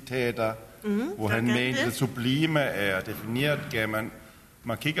Kant-citater, hvor han mente, at sublime er defineret gennem,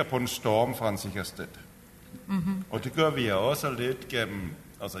 man kigger på en storm fra en sikker sted. Og det gør vi også lidt gennem,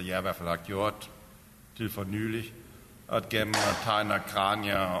 altså jeg i hvert fald har gjort til for nylig, at gennem at tegne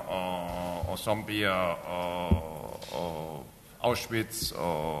kranier og zombier og Auschwitz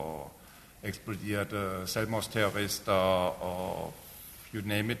og eksploderede selvmordsterrorister og you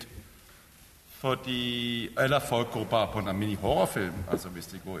name it. Fordi alle folk går bare på en almindelig horrorfilm, altså hvis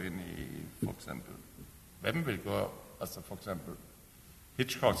de går ind i, for eksempel, hvem vil gå, altså for eksempel,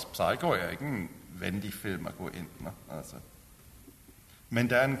 Hitchcocks Psycho er ikke en venlig film at gå ind med, altså. Men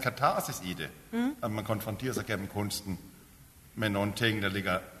der er en katarsis i det, at man konfronterer sig gennem kunsten med nogle ting, der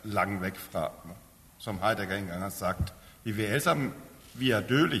ligger langt væk fra, som Heidegger engang har sagt. Vi vil alle sammen, vi er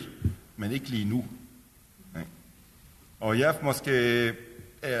dødelige, men ikke lige nu. Og jeg måske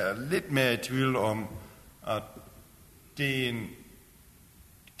er lidt mere i tvivl om, at det er en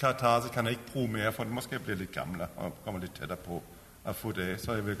katarsis, kan jeg ikke bruge mere, for det måske bliver lidt gamle og kommer lidt tættere på at få det.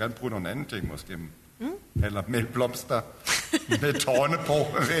 Så jeg vil gerne bruge nogle andre ting, måske. Eller male blomster med tårne på,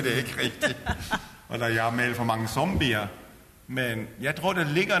 jeg ved det ikke rigtigt. Eller jeg har malet for mange zombier. Men jeg tror, det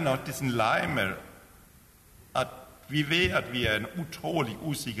ligger nok det sådan leje med, at vi ved, at vi er en utrolig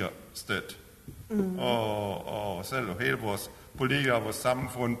usikker sted. Og selv hele vores politikere og vores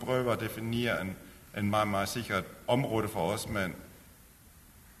samfund prøver at definere en meget, meget sikkert område for os, men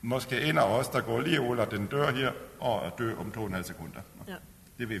måske en af os, der går lige ud, og den dør her, og er død om 2,5 sekunder. Ja.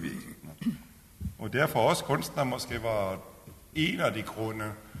 Det ved vi ikke. Og derfor også kunstner måske var en af de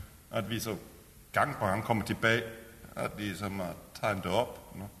grunde, at vi så gang på gang kommer tilbage, at vi som har tegnet det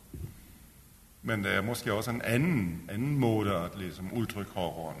op. Men der er måske også en anden måde at ligesom udtrykke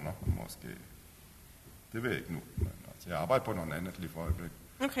horroren. Måske. Det ved jeg ikke nu. Men altså, jeg arbejder på noget andet lige for øjeblik.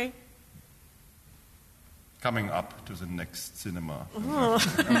 Okay. Coming up to the next cinema.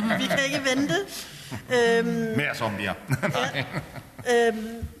 Vi kan ikke vente. Mere zombier.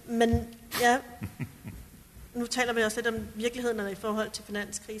 Men ja, nu taler vi også lidt om virkeligheden i forhold til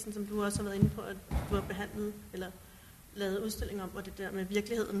finanskrisen, som du også har været inde på, at du har behandlet eller lavet udstilling om, og det der med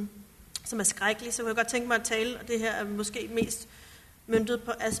virkeligheden, som er skrækkelig. Så kunne jeg godt tænke mig at tale, og det her er måske mest møntet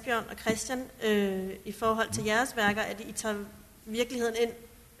på Asbjørn og Christian i forhold til jeres værker, at I tager virkeligheden ind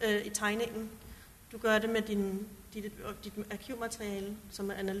i tegningen. Du gør det med dit arkivmateriale,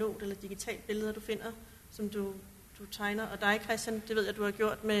 som er analogt eller digitalt billeder, du finder, som du tegner. Og dig, Christian, det ved jeg, du har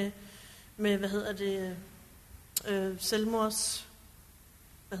gjort med hvad hedder det, selvmords,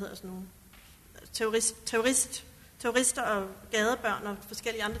 hvad hedder sådan nogle, terrorister og gadebørn og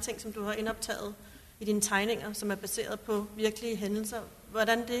forskellige andre ting, som du har indoptaget i dine tegninger, som er baseret på virkelige hændelser.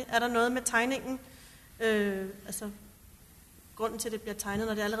 Hvordan det? Er der noget med tegningen? Altså, grunden til, at det bliver tegnet,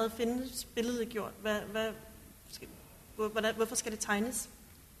 når det allerede findes billedet gjort. Hvorfor skal det tegnes?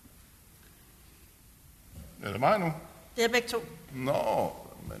 Er det mig nu? Det er begge to. Nå,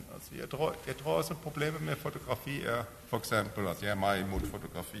 men altså, jeg tror også, at problemet med fotografi er, for eksempel, at jeg er meget imod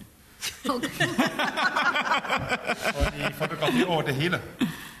fotografi. Okay. Fordi fotografi over det hele.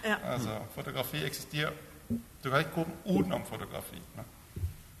 Ja. Altså, fotografi eksisterer. Du kan ikke gå udenom fotografi. Ne?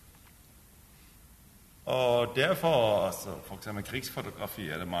 Og derfor, altså, for eksempel krigsfotografi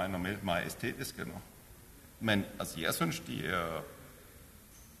er det meget normalt, meget æstetiske nu. Men altså, jeg synes, de er...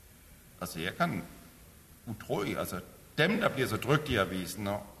 Altså, jeg kan utroligt... Altså, dem, der bliver så trykt i avisen,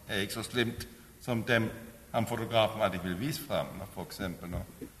 er ikke så slemt, som dem, ham fotografen, at de vil vise frem, for eksempel.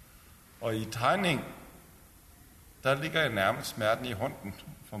 Og i tegning, der ligger nærmest smerten i hånden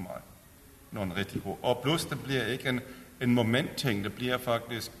for mig. Nogle rigtig gode. Og plus, det bliver ikke en momentting, det bliver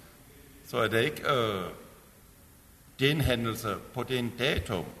faktisk... Så er det ikke den hændelse på den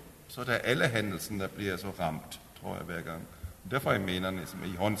dato, så er det alle hændelsen, der bliver så ramt, tror jeg, hver gang. Derfor jeg mener, ligesom,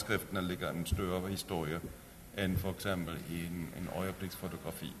 i håndskriften der ligger en større historie, end for eksempel i en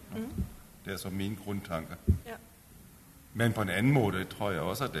øjebliksfotografi. Det er så min grundtanke. Ja. Men på en anden måde tror jeg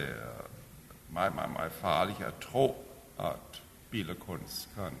også, at det er meget, meget, meget farligt at tro, at billedkunst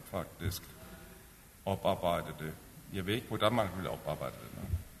kan faktisk oparbejde det. Jeg ved ikke, hvordan man vil oparbejde det.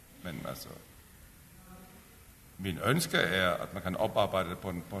 Men altså, min ønske er, at man kan oparbejde det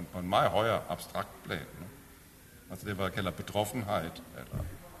på en meget højere abstrakt plan. Altså det, hvad jeg kalder betroffenheit, eller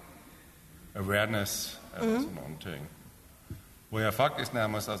awareness, eller sådan nogle ting. Hvor jeg faktisk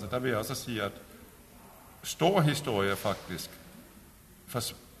nærmest, altså der vil jeg også sige, at stor historie faktisk,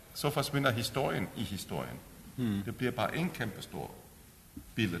 så forsvinder historien i historien. Det bliver bare en kæmpe stor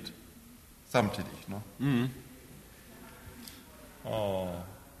billede samtidig. Og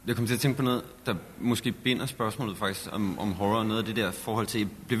jeg kom til at tænke på noget, der måske binder spørgsmålet faktisk om horror, og noget af det der forhold til, jeg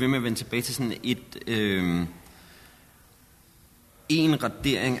bliver ved med at vende tilbage til sådan en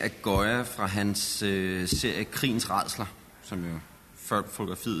radering af Goya fra hans serie Krigens Rædsler, som jo før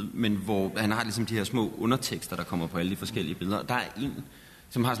fotografiet, men hvor han har ligesom de her små undertekster, der kommer på alle de forskellige billeder. Der er en,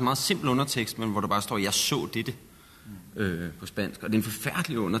 som har sådan en meget simpel undertekst, men hvor der bare står, jeg så dette på spansk, og det er en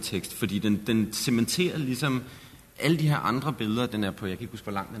forfærdelig undertekst, fordi den cementerer ligesom alle de her andre billeder, den er på, jeg kan ikke huske,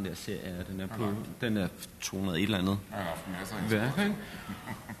 hvor lang den der serie er, den er 200 et eller andet. Værk,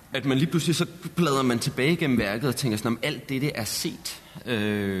 at man lige pludselig, så bladrer man tilbage gennem værket og tænker sådan, om alt det er set,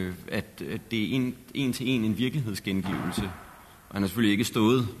 at det er en til en virkelighedsgengivelse. Og han har selvfølgelig ikke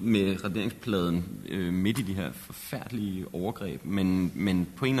stået med raderingspladen midt i de her forfærdelige overgreb, men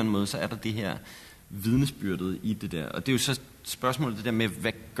på en eller anden måde, så er der det her vidnesbyrdet i det der. Og det er jo så spørgsmålet det der med,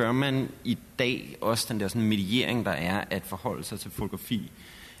 hvad gør man i dag, også den der sådan mediering, der er at forholde sig til fotografi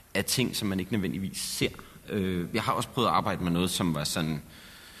af ting, som man ikke nødvendigvis ser. Jeg har også prøvet at arbejde med noget, som var sådan,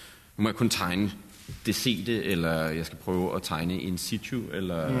 nu må jeg kun tegne det sete, eller jeg skal prøve at tegne in situ,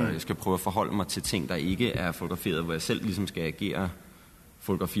 eller jeg skal prøve at forholde mig til ting, der ikke er fotograferet, hvor jeg selv ligesom skal agere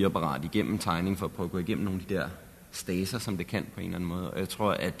fotografiapparat igennem tegning, for at prøve at gå igennem nogle af de der staser, som det kan på en eller anden måde. Og jeg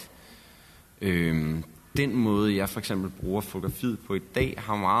tror, at den måde, jeg for eksempel bruger fotografiet på i dag,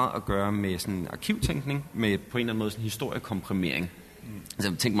 har meget at gøre med sådan arkivtænkning, med på en eller anden måde sådan historiekomprimering. Altså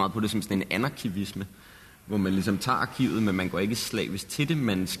jeg tænker meget på det som sådan en anarkivisme, hvor man ligesom tager arkivet, men man går ikke slavisk til det,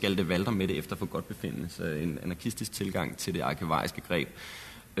 man skal det valter med det efter for godt befindende. Så en anarkistisk tilgang til det arkivariske greb,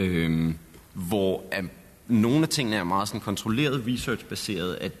 hvor nogle af tingene er meget sådan kontrolleret,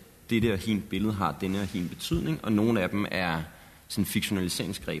 research-baseret, at det der hin billede har denne og hin betydning, og nogle af dem er sådan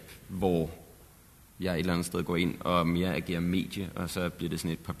fiktionaliseringsgreb, hvor jeg et eller andet sted går ind og mere agerer medie, og så bliver det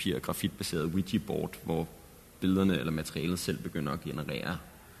sådan et papir- og grafitbaseret Ouija-board, hvor billederne eller materialet selv begynder at generere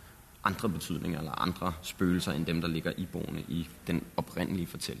andre betydninger eller andre spøgelser end dem, der ligger iboende i den oprindelige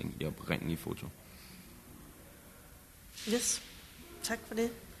fortælling, i oprindelige foto. Yes, tak for det.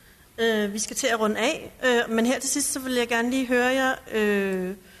 Vi skal til at runde af, men her til sidst, så vil jeg gerne lige høre jer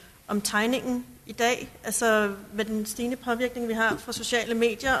om tegningen i dag, altså med den stigende påvirkning, vi har fra sociale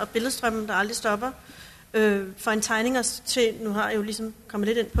medier og billedstrømmen, der aldrig stopper. For en tegning også til, nu har jeg jo ligesom kommet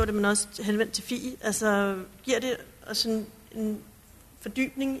lidt ind på det, men også henvendt til Fie, altså giver det også en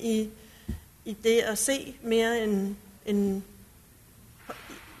fordybning i det at se mere end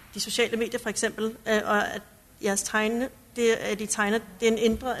de sociale medier for eksempel, og at jeres tegne, det er en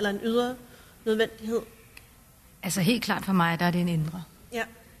indre eller en ydre nødvendighed? Altså helt klart for mig, der er det en indre. Ja.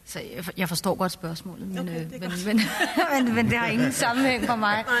 Så jeg forstår godt spørgsmålet, men, okay, men det har ingen sammenhæng for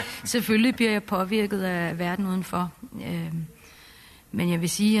mig. Nej. Selvfølgelig bliver jeg påvirket af verden udenfor. Men jeg vil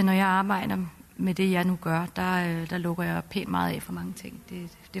sige, at når jeg arbejder med det, jeg nu gør, der lukker jeg pænt meget af for mange ting.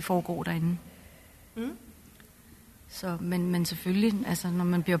 Det foregår derinde. Mm. Så, men selvfølgelig, altså, når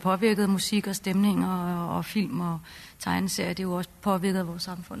man bliver påvirket af musik og stemning og film og tegneserier, det er jo også påvirket af vores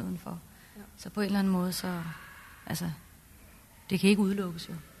samfund udenfor. Ja. Så på en eller anden måde, så altså, det kan ikke udelukkes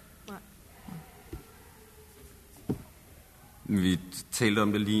jo. Nej. Vi talte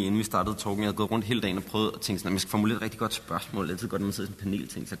om det lige inden vi startede talken. Jeg havde gået rundt hele dagen og prøvet at tænke sådan, at jeg skal formulere et rigtig godt spørgsmål. Det er altid godt, når man sidder i sådan en panel,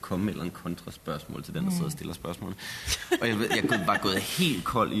 tænker sig at komme med et eller andet kontraspørgsmål til den, der sidder og stiller spørgsmål. Og jeg var gået helt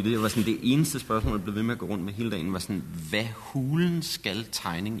kold i det. Jeg var sådan, det eneste spørgsmål, jeg blev ved med at gå rundt med hele dagen, var sådan, hvad hulen skal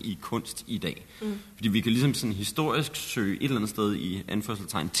tegning i kunst i dag? Mm. Fordi vi kan ligesom sådan historisk søge et eller andet sted i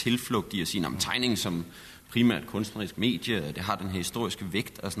anførselstegn tilflugt i at sige, at tegning som primært kunstnerisk medie, det har den her historiske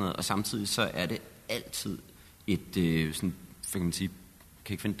vægt og sådan noget, og samtidig så er det altid et sådan, kan man sige,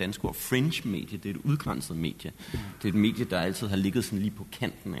 kan ikke finde dansk ord, fringe-medie, det er et udgrænset medie. Det er et medie, der altid har ligget sådan lige på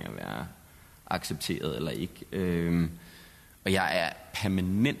kanten af at være accepteret eller ikke. Og jeg er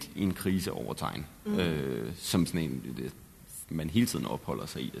permanent i en krise over tegn, som sådan en, man hele tiden opholder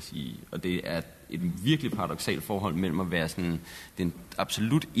sig i at sige. Og det er et virkelig paradoksalt forhold mellem at være sådan den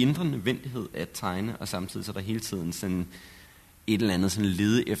absolut indre nødvendighed at tegne, og samtidig så er der hele tiden sådan et eller andet sådan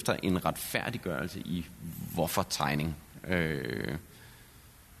lede efter en retfærdiggørelse i hvorfor tegning.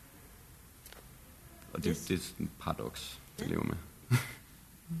 Og det er sådan et paradoks at leve med.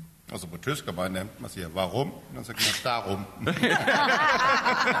 Altså på tysk er meget nemt, man siger warum, og så kan man darum.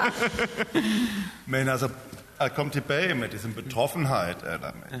 Men altså, at komme tilbage med det som betroffenhed,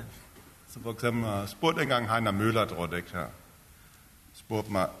 eller med. Så for eksempel spurgte engang Heiner Møller, tror jeg ikke her,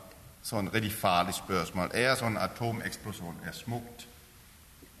 spurgte mig sådan et rigtig farligt spørgsmål. Er sådan en atomeksplosion smukt?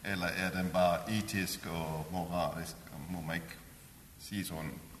 Eller er den bare etisk og moralisk? Må man ikke sige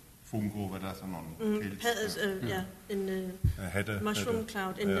sådan fungo, hvad der er sådan nogle en mushroom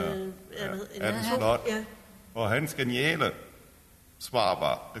cloud. En slot. Ja. Og hans geniale svar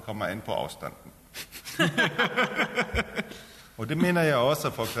var, det kommer an på afstanden. Og det mener jeg også,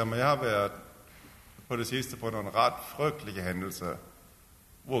 for eksempel, jeg har været på det sidste på nogle ret frygtelige hændelser,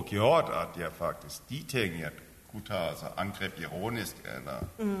 hvor gjort, at jeg faktisk de ting, jeg kunne tage altså angreb ironisk,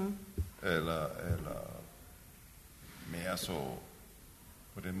 eller mere så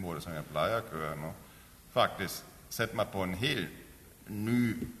på den måde, som jeg plejer at gøre nu, faktisk sætte mig på en helt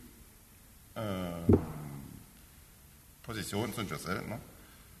ny position, synes jeg selv. No?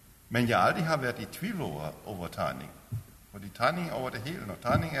 Men jeg aldrig har været i tvivl over tegning. Fordi tegning over det hele.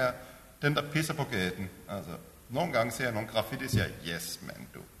 Tegning er den, der pisser på gaden. Altså, nogle gange ser jeg nogle graffiti og siger, yes, man,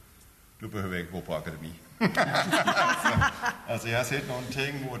 du behøver ikke gå på akademi. altså, jeg har set nogle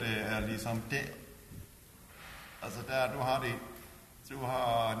ting, hvor det er ligesom det. Altså, der du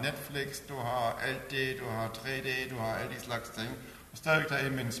har Netflix, du har alt det, du har 3D, du har alle de slags ting. Og stadig der er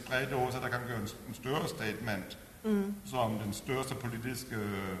med en spraydåse, der kan gøre en større statement, som den største politiske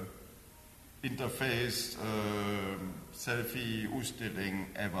interface, selfie-udstilling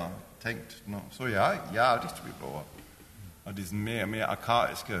ever tænkt. No. Så jeg er aldrig tvivl over. Og det er sådan mere og mere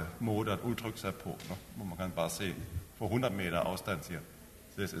arkaiske måde at udtrykke sig på, no? Hvor man kan bare se for 100 meter afstand siger,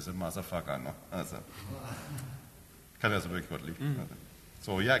 this is a motherfucker. No? Altså, kan jeg så virkelig godt lide. Altså.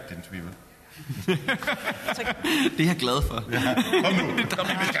 Så jeg er ikke din tvivl. Det er jeg glad for. Ja, kom nu.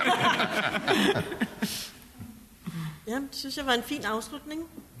 Ja, det synes jeg var en fin afslutning.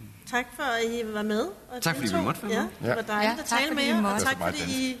 Tak for, at I var med. Og tak fordi vi måtte være med. Ja, det var dejligt at tale med jer. Og tak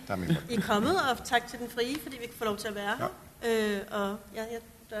fordi I er kommet, og tak til den Frie, fordi vi kan få lov til at være her. Og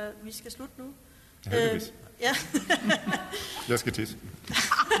vi skal slutte nu. Heldigvis. Ja. Jeg skal tisse.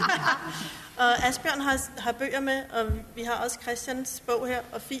 Og Asbjørn har bøger med, og vi har også Christians bog her,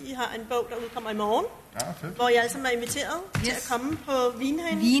 og Fie har en bog, der udkommer i morgen, hvor I alle sammen er inviteret til at komme på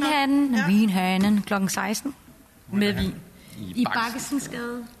Vinhanen. Vinhanen kl. 16 med vin. I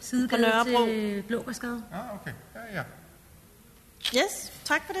Bakkesensgade, sidegade til Blågårdsgade. Okay. Ja. Yes,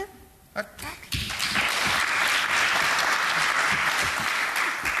 tak for det. Tak.